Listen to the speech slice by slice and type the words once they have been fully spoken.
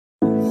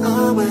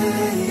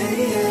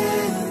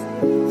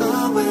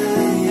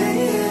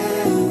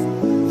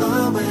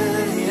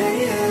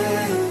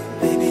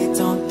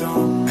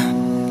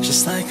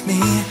Just like me,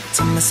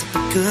 to mess up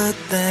a good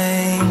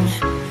thing.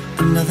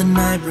 Another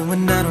night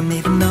ruined, I don't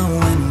even know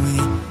when we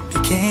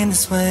became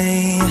this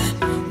way.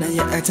 Now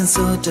you're acting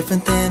so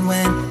different than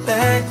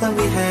back when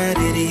we had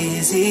it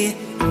easy.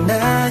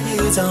 Now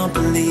you don't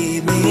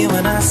believe me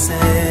when I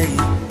say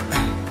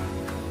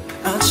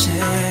I'll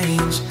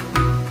change.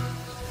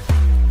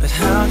 But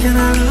how can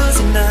I lose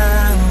you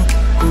now?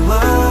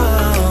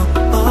 Whoa,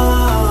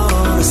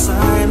 oh, the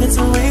silence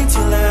is way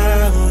too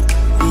loud.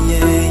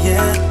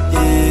 Yeah,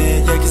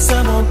 'cause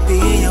I won't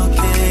be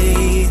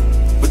okay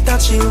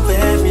without you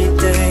every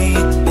day.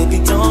 Baby,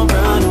 don't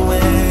run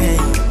away.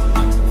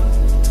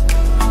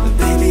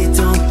 Baby,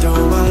 don't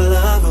throw our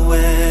love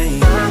away.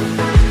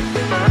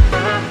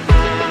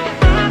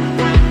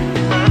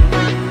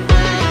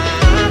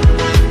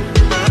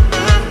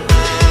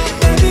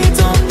 Baby,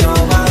 don't throw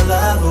our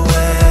love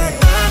away.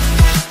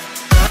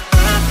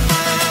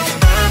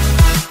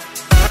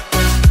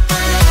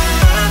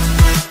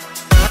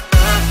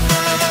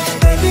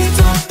 Baby,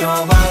 don't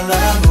throw our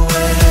love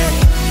away.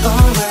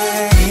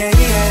 Away, yeah,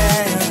 yeah.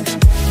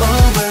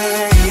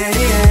 Away, yeah,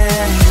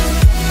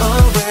 yeah.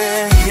 Away,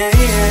 yeah,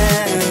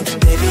 yeah.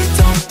 Baby,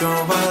 don't throw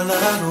our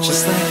love away.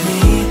 Just like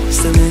me,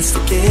 still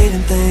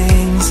instigating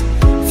things.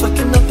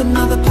 Fucking up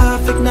another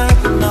perfect night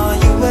when all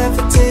you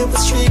ever did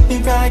was treat me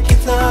right.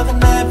 Give love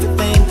and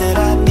everything that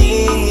I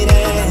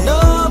needed. I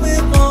know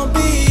it won't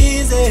be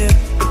easy,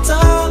 but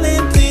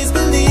darling, please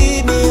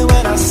believe me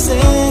when I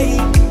say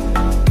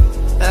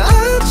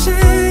I'll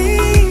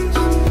change.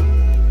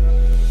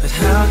 But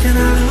how can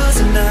I lose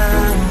it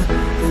now?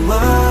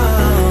 Whoa,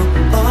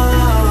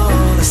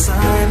 oh, the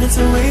silence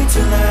is way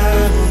too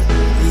loud.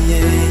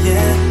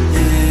 Yeah,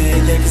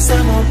 'cause I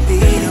won't be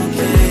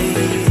okay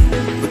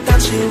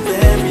without you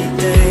every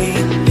day.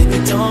 Baby,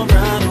 don't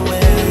run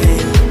away.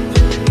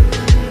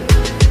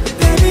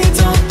 Baby,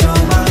 don't throw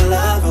my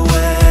love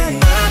away.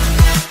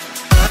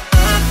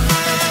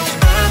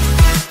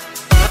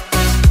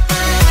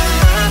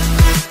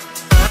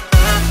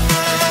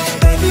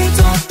 Baby,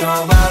 don't throw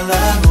my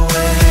love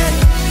away.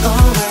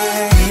 Away,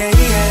 yeah,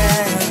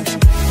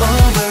 yeah.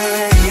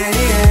 Away, yeah,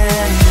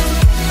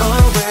 yeah.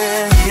 Away,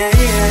 yeah,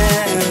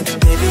 yeah.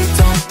 Baby,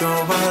 don't throw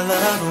my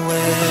love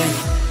away.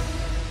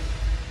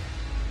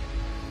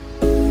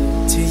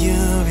 Do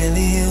you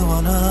really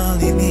wanna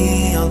leave me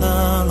all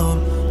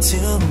alone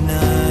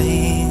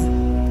tonight?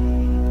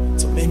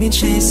 Don't make me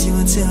chase you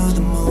into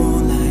the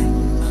moonlight.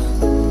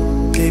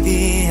 Baby,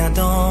 I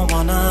don't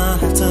wanna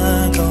have to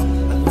go.